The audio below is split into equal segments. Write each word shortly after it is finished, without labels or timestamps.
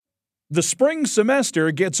The spring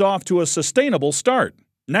semester gets off to a sustainable start.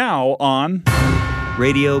 Now on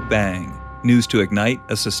Radio Bang, news to ignite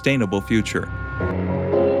a sustainable future.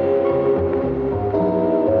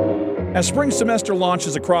 As spring semester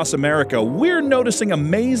launches across America, we're noticing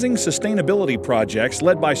amazing sustainability projects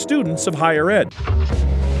led by students of higher ed.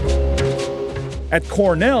 At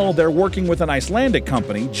Cornell, they're working with an Icelandic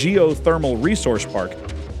company, Geothermal Resource Park,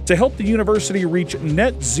 to help the university reach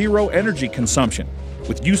net zero energy consumption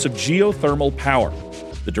with use of geothermal power.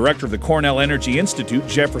 The director of the Cornell Energy Institute,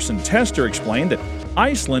 Jefferson Tester, explained that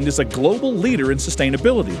Iceland is a global leader in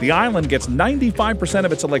sustainability. The island gets 95%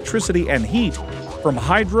 of its electricity and heat from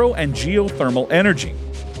hydro and geothermal energy.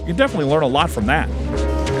 You can definitely learn a lot from that.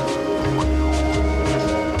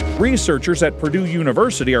 Researchers at Purdue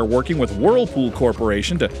University are working with Whirlpool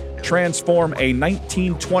Corporation to transform a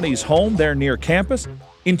 1920s home there near campus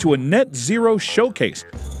into a net zero showcase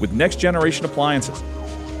with next-generation appliances.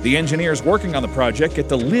 The engineers working on the project get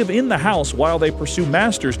to live in the house while they pursue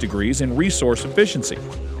master's degrees in resource efficiency.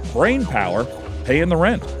 Brain power, paying the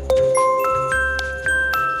rent.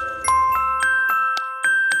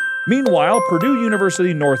 Meanwhile, Purdue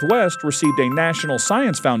University Northwest received a National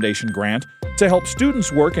Science Foundation grant to help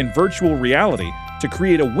students work in virtual reality to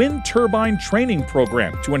create a wind turbine training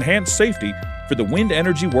program to enhance safety for the wind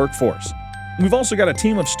energy workforce. We've also got a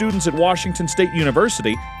team of students at Washington State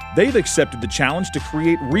University. They've accepted the challenge to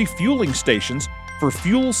create refueling stations for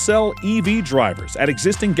fuel cell EV drivers at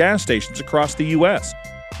existing gas stations across the U.S.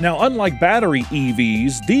 Now, unlike battery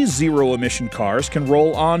EVs, these zero-emission cars can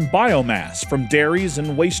roll on biomass from dairies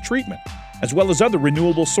and waste treatment, as well as other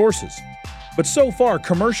renewable sources. But so far,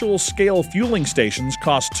 commercial-scale fueling stations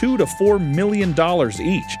cost $2 to $4 million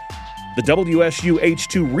each. The WSU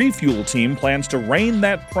H2 Refuel team plans to rein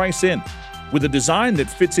that price in with a design that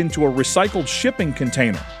fits into a recycled shipping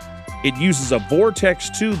container. It uses a vortex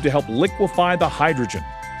tube to help liquefy the hydrogen.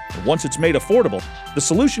 And once it's made affordable, the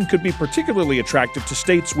solution could be particularly attractive to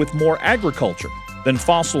states with more agriculture than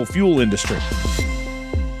fossil fuel industry.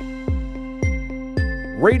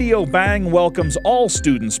 Radio Bang welcomes all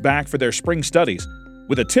students back for their spring studies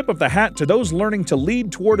with a tip of the hat to those learning to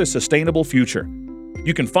lead toward a sustainable future.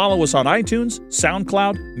 You can follow us on iTunes,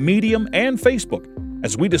 SoundCloud, Medium, and Facebook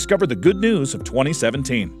as we discover the good news of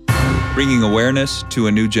 2017. Bringing awareness to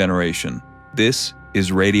a new generation. This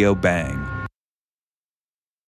is Radio Bang.